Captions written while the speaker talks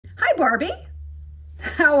Barbie.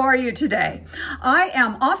 How are you today? I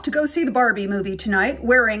am off to go see the Barbie movie tonight,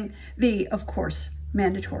 wearing the, of course,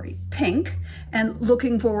 mandatory pink, and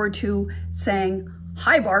looking forward to saying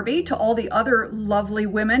hi Barbie to all the other lovely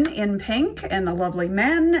women in pink and the lovely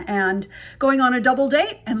men, and going on a double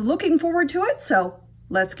date and looking forward to it. So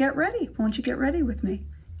let's get ready. Won't you get ready with me?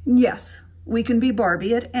 Yes, we can be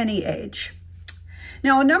Barbie at any age.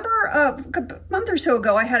 Now, a month or so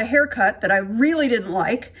ago, I had a haircut that I really didn't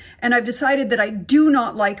like, and I've decided that I do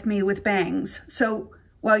not like me with bangs. So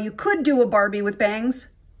while you could do a Barbie with bangs,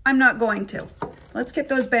 I'm not going to. Let's get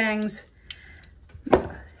those bangs the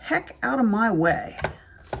heck out of my way.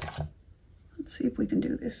 Let's see if we can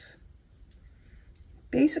do this.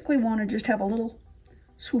 Basically want to just have a little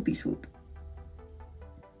swoopy swoop.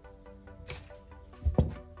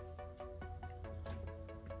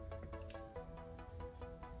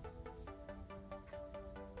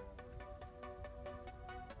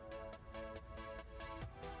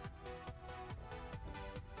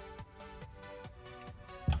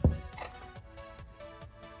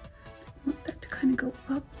 Kind of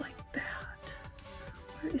go up like that.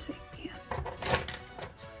 Where is a pin?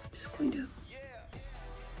 Just going to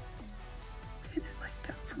pin it like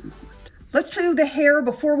that for a moment. Let's do the hair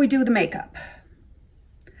before we do the makeup.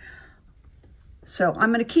 So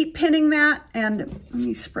I'm going to keep pinning that, and let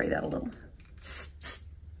me spray that a little.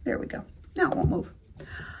 There we go. Now it won't move.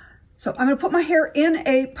 So I'm going to put my hair in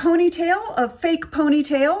a ponytail, a fake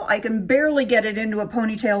ponytail. I can barely get it into a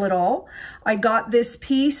ponytail at all. I got this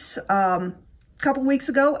piece couple weeks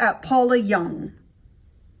ago at Paula Young.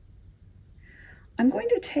 I'm going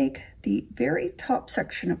to take the very top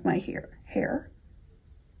section of my hair.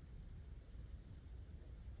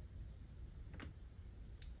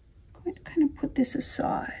 I'm going to kind of put this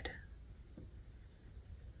aside.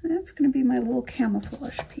 And that's going to be my little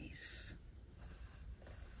camouflage piece.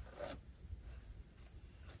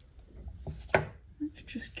 Let's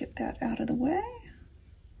just get that out of the way.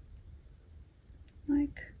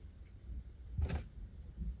 Like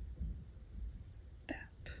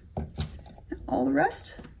all the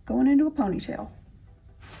rest going into a ponytail.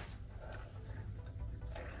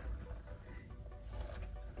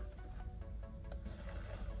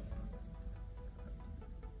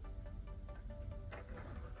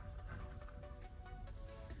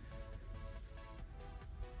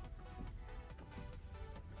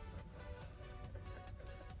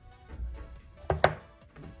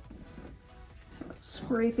 So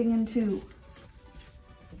scraping into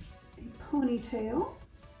a ponytail.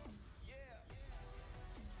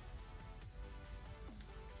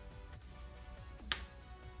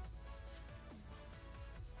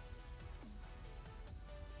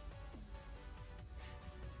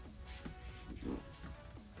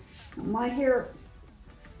 My hair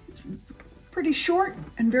is pretty short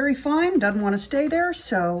and very fine, doesn't want to stay there,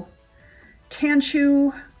 so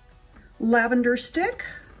Tanshu lavender stick.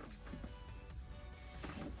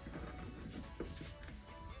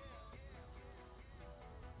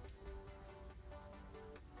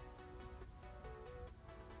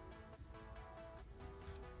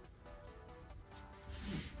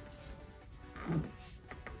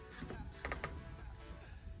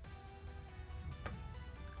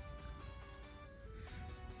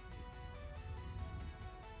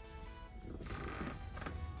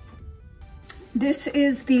 This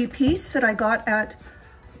is the piece that I got at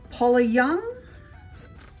Paula Young.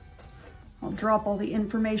 I'll drop all the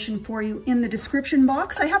information for you in the description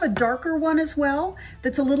box. I have a darker one as well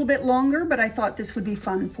that's a little bit longer, but I thought this would be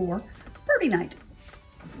fun for Barbie night.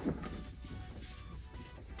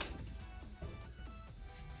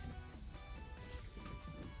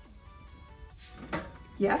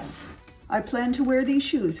 Yes, I plan to wear these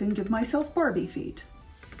shoes and give myself Barbie feet.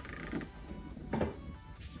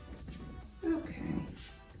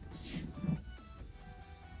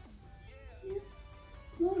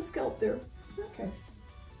 Scalp there. Okay.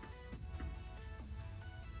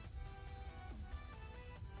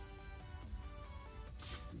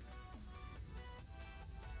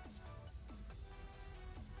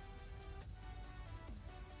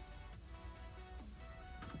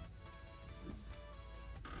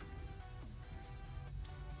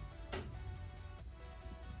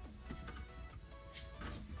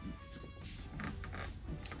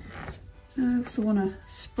 I also want to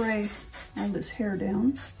spray all this hair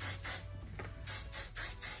down.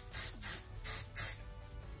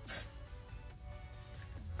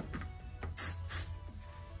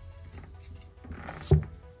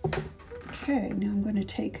 Okay, now I'm going to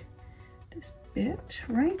take this bit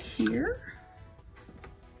right here.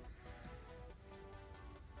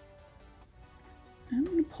 I'm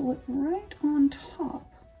going to pull it right on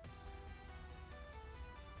top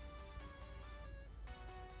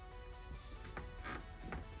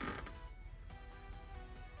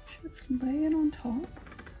Just lay it on top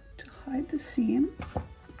to hide the seam.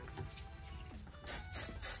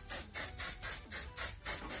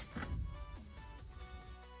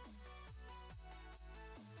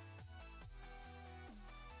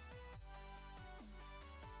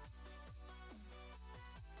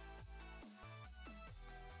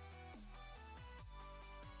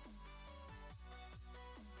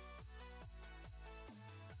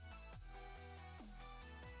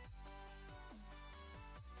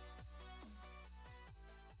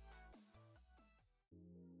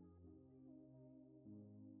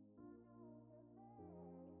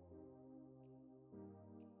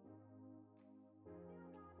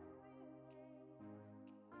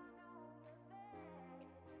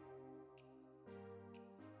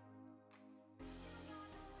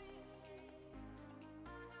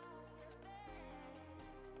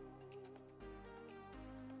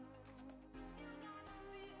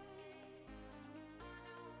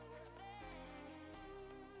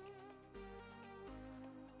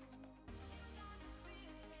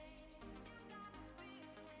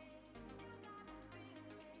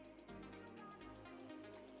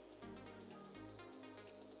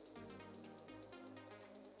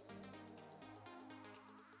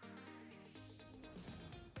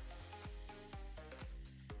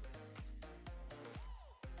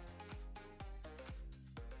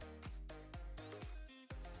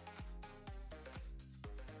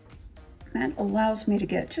 That allows me to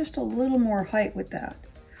get just a little more height with that,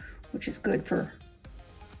 which is good for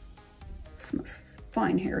some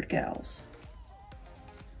fine-haired gals.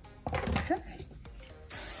 Okay.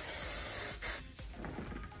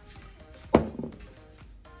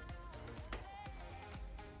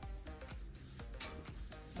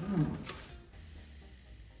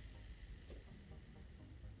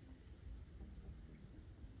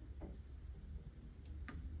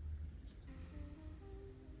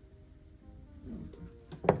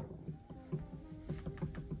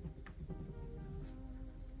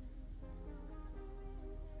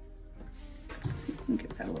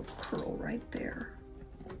 Get that little curl right there.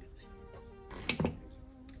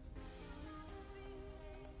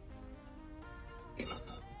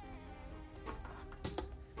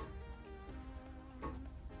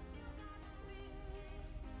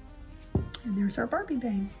 And there's our Barbie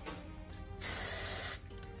bang.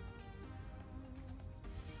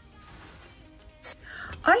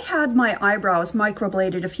 I had my eyebrows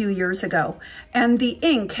microbladed a few years ago, and the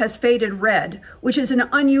ink has faded red, which is an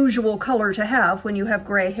unusual color to have when you have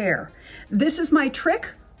gray hair. This is my trick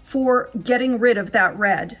for getting rid of that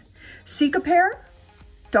red. Cicapair,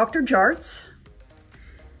 Dr. Jart's.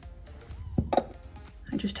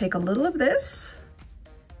 I just take a little of this,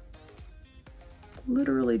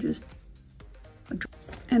 literally just,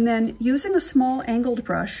 and then using a small angled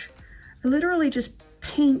brush, I literally just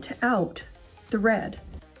paint out the red.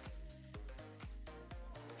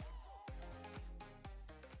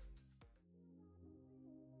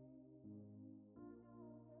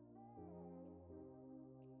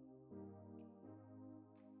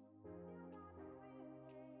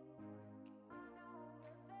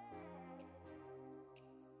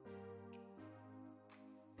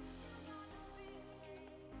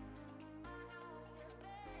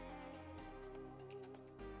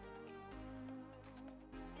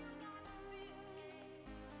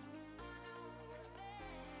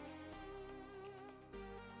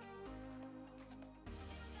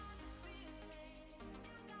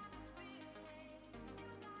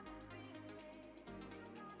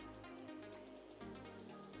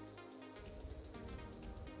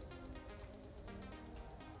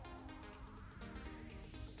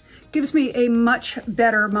 Gives me a much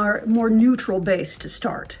better, more neutral base to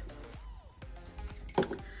start.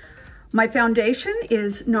 My foundation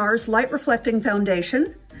is NARS Light Reflecting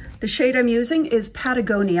Foundation. The shade I'm using is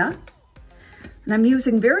Patagonia, and I'm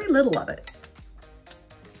using very little of it.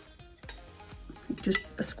 Just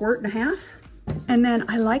a squirt and a half. And then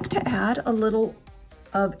I like to add a little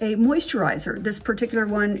of a moisturizer. This particular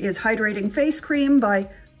one is Hydrating Face Cream by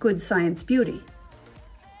Good Science Beauty.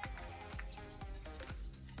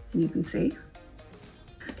 And you can see.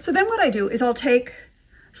 So then what I do is I'll take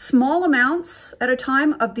small amounts at a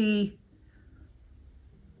time of the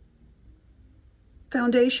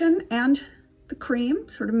foundation and the cream,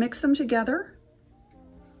 sort of mix them together.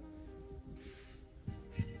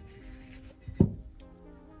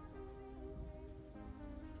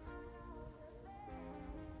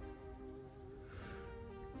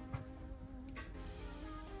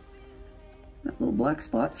 Got little black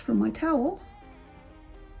spots from my towel.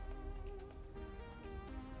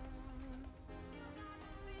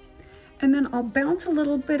 And then I'll bounce a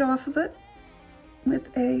little bit off of it with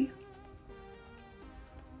a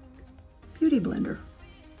beauty blender.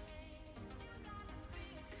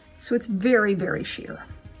 So it's very, very sheer.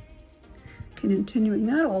 Continuing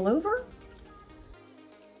that all over.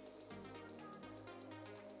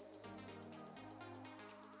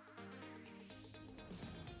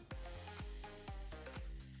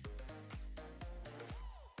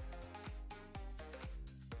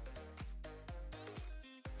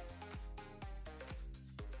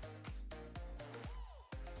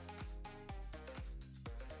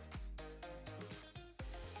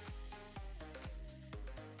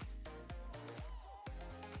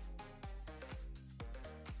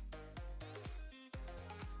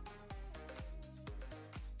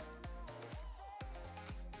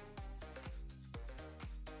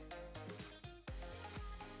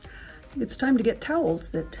 It's time to get towels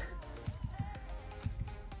that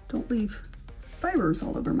don't leave fibers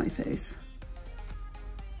all over my face.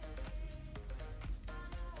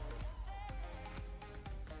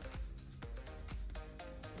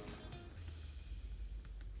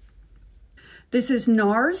 This is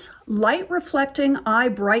NARS Light Reflecting Eye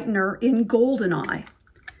Brightener in Golden Eye.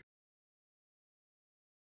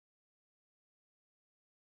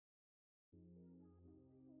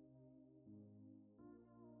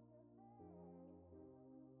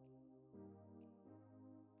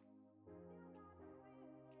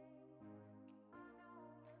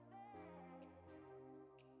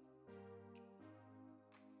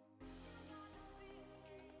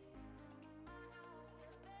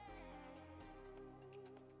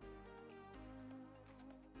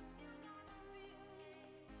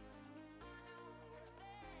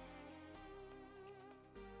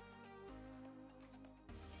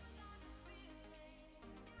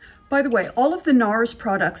 By the way, all of the NARS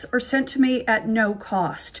products are sent to me at no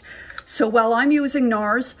cost. So while I'm using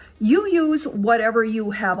NARS, you use whatever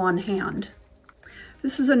you have on hand.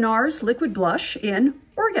 This is a NARS liquid blush in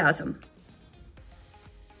Orgasm.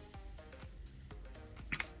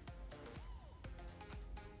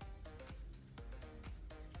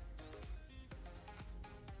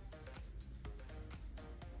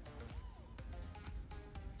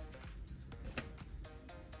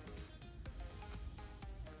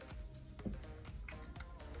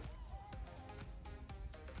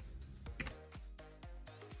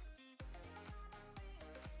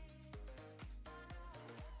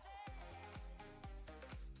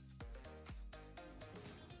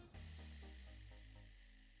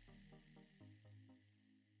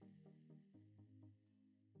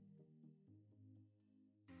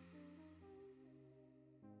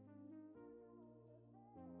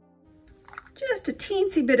 Just a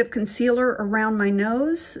teensy bit of concealer around my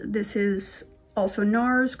nose. This is also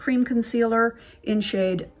NARS Cream Concealer in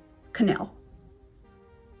shade Canal.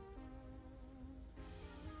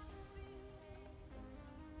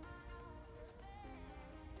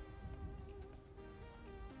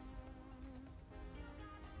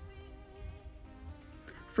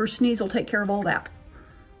 First sneeze will take care of all that.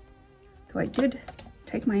 So I did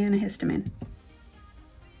take my antihistamine.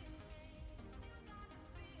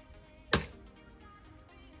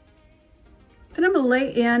 Then I'm going to lay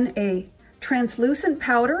in a translucent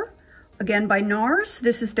powder, again by NARS.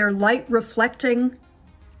 This is their light reflecting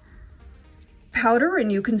powder, and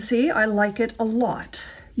you can see I like it a lot.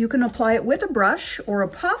 You can apply it with a brush or a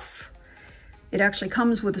puff. It actually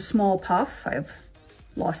comes with a small puff. I've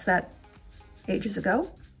lost that ages ago.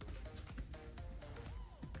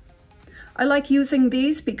 I like using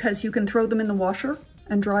these because you can throw them in the washer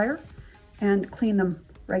and dryer and clean them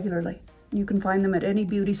regularly. You can find them at any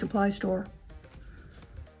beauty supply store.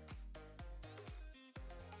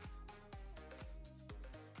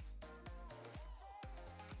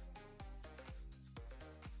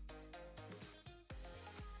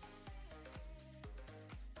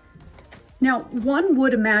 Now, one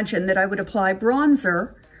would imagine that I would apply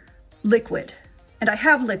bronzer liquid, and I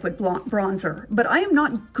have liquid bronzer, but I am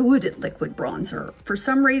not good at liquid bronzer. For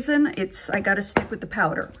some reason, I gotta stick with the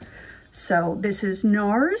powder. So this is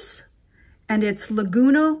NARS, and it's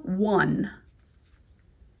Laguna 1.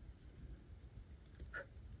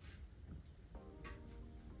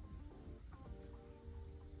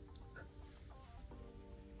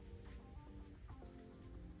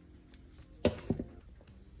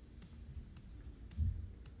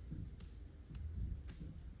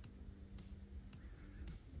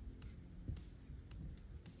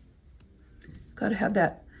 Gotta have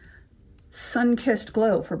that sun-kissed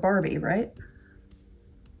glow for Barbie, right?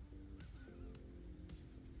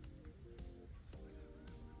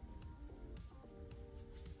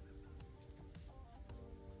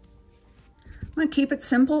 I'm gonna keep it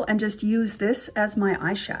simple and just use this as my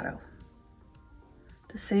eyeshadow.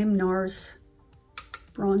 the same NARS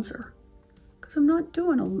bronzer because I'm not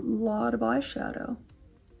doing a lot of eyeshadow.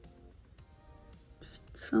 Just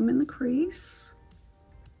some in the crease.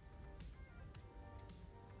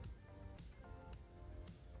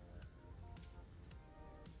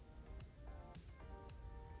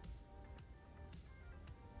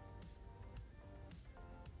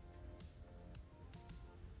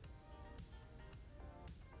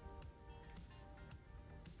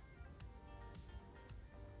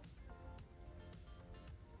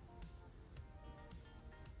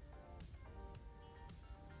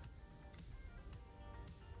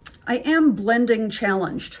 I am blending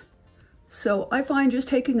challenged, so I find just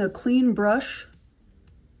taking a clean brush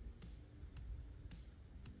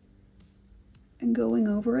and going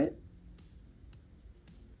over it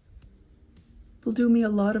will do me a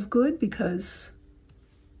lot of good because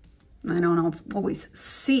I don't always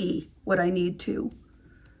see what I need to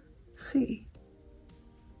see.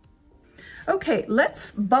 Okay,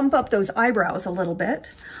 let's bump up those eyebrows a little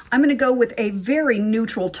bit. I'm going to go with a very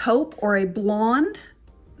neutral taupe or a blonde.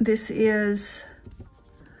 This is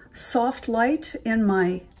Soft Light in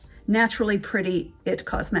my Naturally Pretty It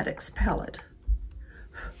Cosmetics palette.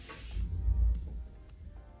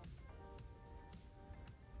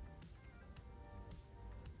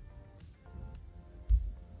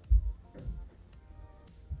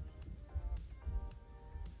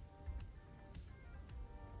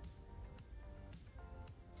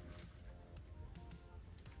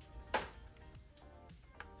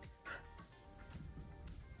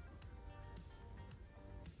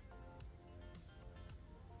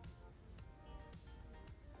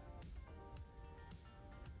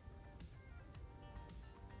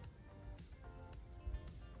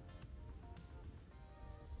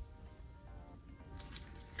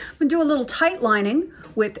 I'm gonna do a little tight lining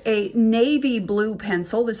with a navy blue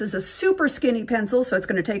pencil. This is a super skinny pencil, so it's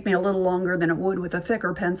gonna take me a little longer than it would with a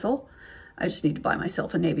thicker pencil. I just need to buy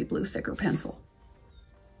myself a navy blue thicker pencil.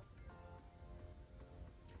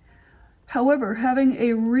 However, having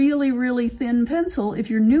a really, really thin pencil,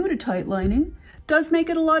 if you're new to tight lining, does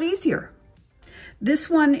make it a lot easier. This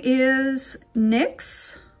one is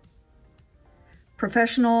NYX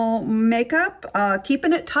Professional Makeup,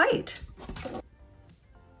 Keeping It Tight.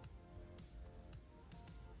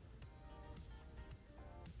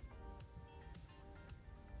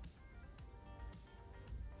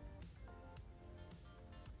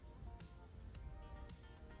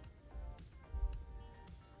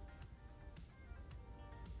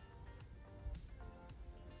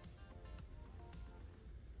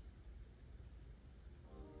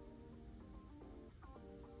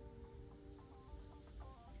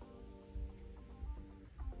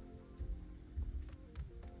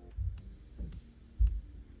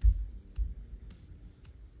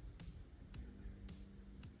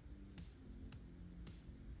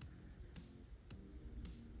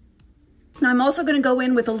 Now I'm also going to go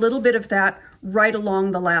in with a little bit of that right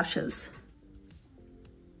along the lashes.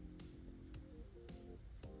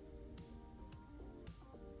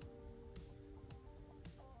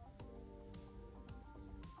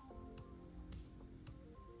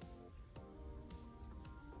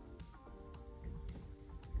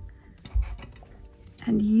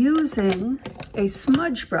 And using a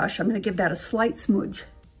smudge brush, I'm going to give that a slight smudge.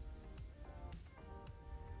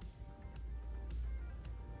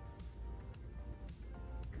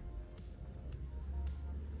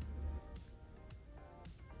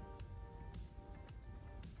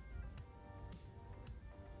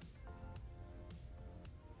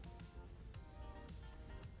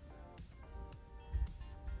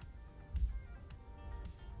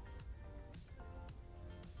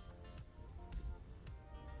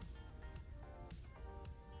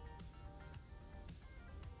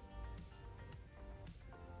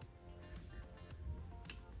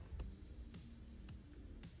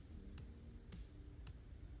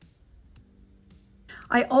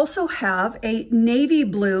 I also have a navy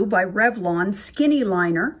blue by Revlon skinny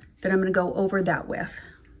liner that I'm going to go over that with.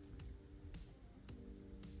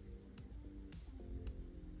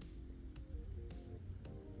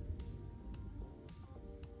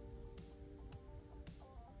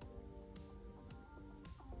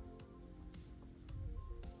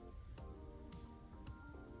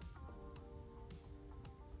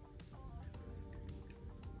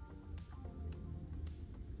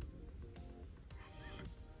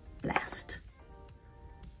 Blast.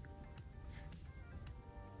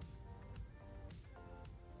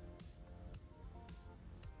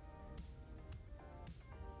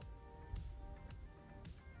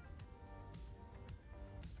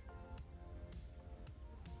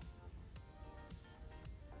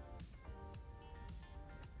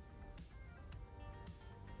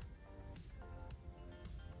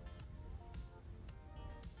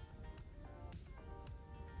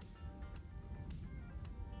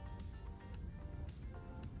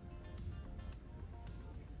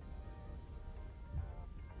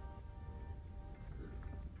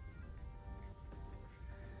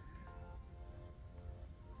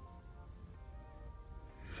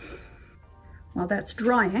 While that's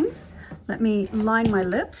drying, let me line my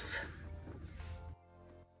lips.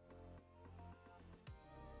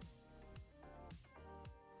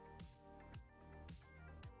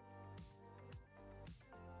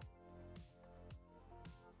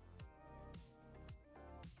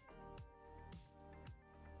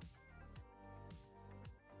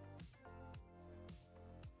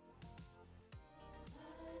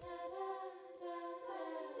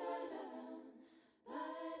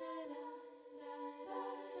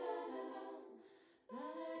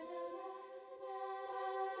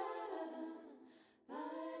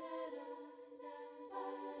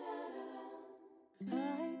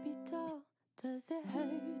 Barbie doll, does it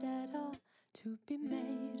hurt at all to be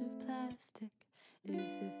made of plastic?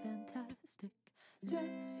 Is it fantastic?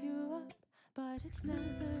 Dress you up, but it's never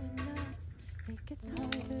enough. It gets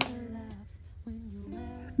harder to laugh when you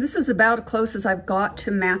wear. This is about as close as I've got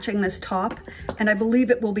to matching this top, and I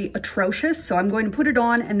believe it will be atrocious, so I'm going to put it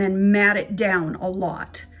on and then mat it down a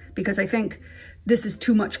lot because I think this is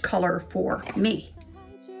too much color for me.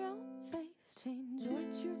 Hide your own face, change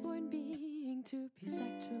what you're born being to be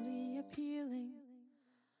sexually appealing.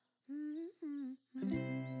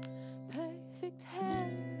 Perfect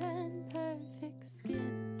hair and perfect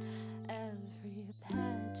skin, every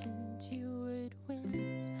pageant you would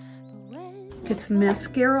win. But when Get some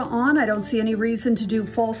mascara on. I don't see any reason to do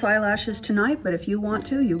false eyelashes tonight, but if you want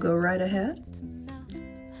to, you go right ahead. to melt,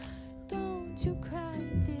 don't you cry,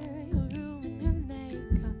 dear, you'll ruin your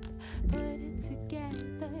makeup. Put it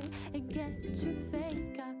together and get your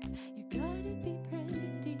fake up. You gotta be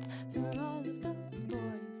pretty for all of those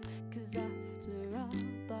boys, 'cause after all,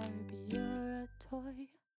 Barbie, you're a toy.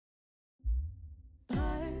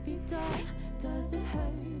 Barbie doll, does it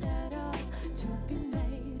hurt at all to be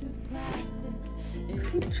made of plastic? I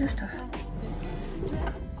think just a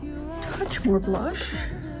Dress you up, touch more blush.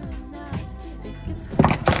 it gets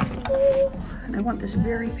harder. And I want this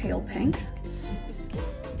very pale pink. Your skin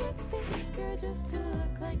gets thicker just to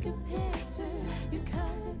look like a picture. You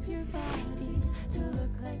cut up your body to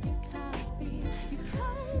look like a copy. You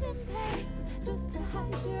cut and paste just to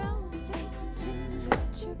hide your own face. Change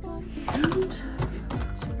what you're born being.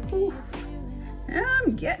 Sexually appealing.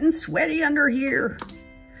 I'm getting sweaty under here.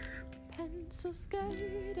 Pencil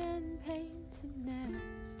skirt and painted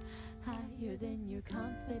nails. Higher than your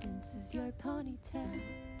confidence is your ponytail.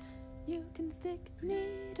 You can stick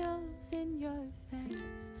needles in your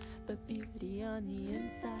face, but beauty on the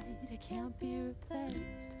inside, it can't be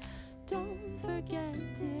replaced. Don't forget,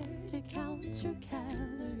 dear, to count your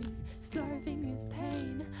calories. Starving is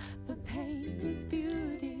pain, but pain is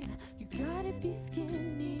beauty. You gotta be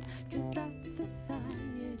skinny, 'cause that's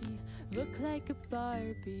society. Look like a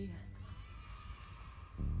Barbie.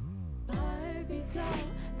 Barbie doll,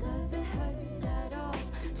 does it hurt at all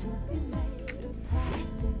to be made of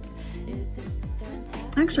plastic? Is it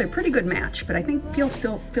fantastic? Actually, a pretty good match, but I think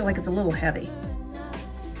still feel like it's a little heavy. It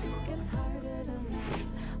gets harder to laugh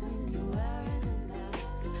when you're wearing a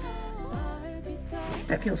mask. Barbie doll,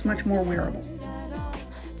 That feels much more wearable. at all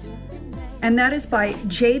to be made And that is by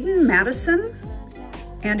Jaden Madison,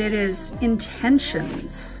 and it is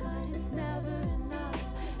Intentions. but it's never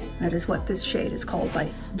enough. That is what this shade is called, by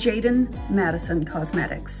Jaden Madison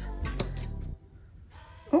Cosmetics.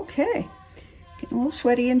 Okay, getting a little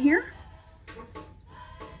sweaty in here.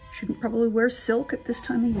 Shouldn't probably wear silk at this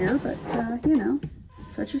time of year, but you know,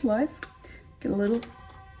 such is life. Get a little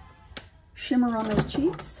shimmer on those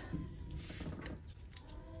cheeks.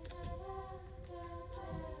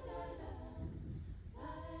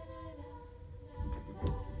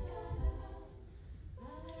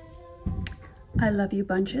 I love you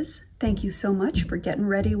bunches. Thank you so much for getting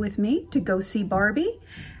ready with me to go see Barbie.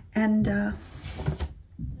 And hi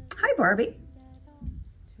Barbie.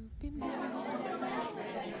 To be made of plastic.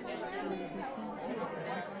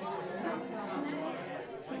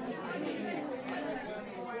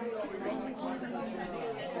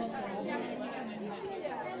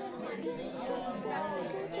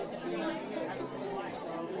 Is it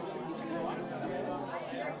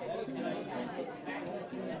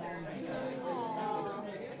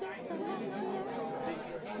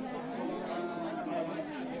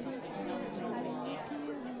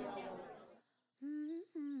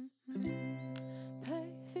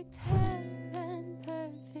Perfect hair and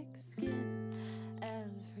perfect skin,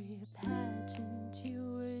 every pageant you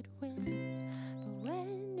would win. But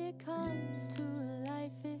when it comes to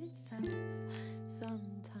life itself,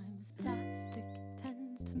 sometimes plastic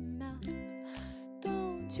tends to melt.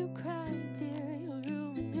 Don't you cry,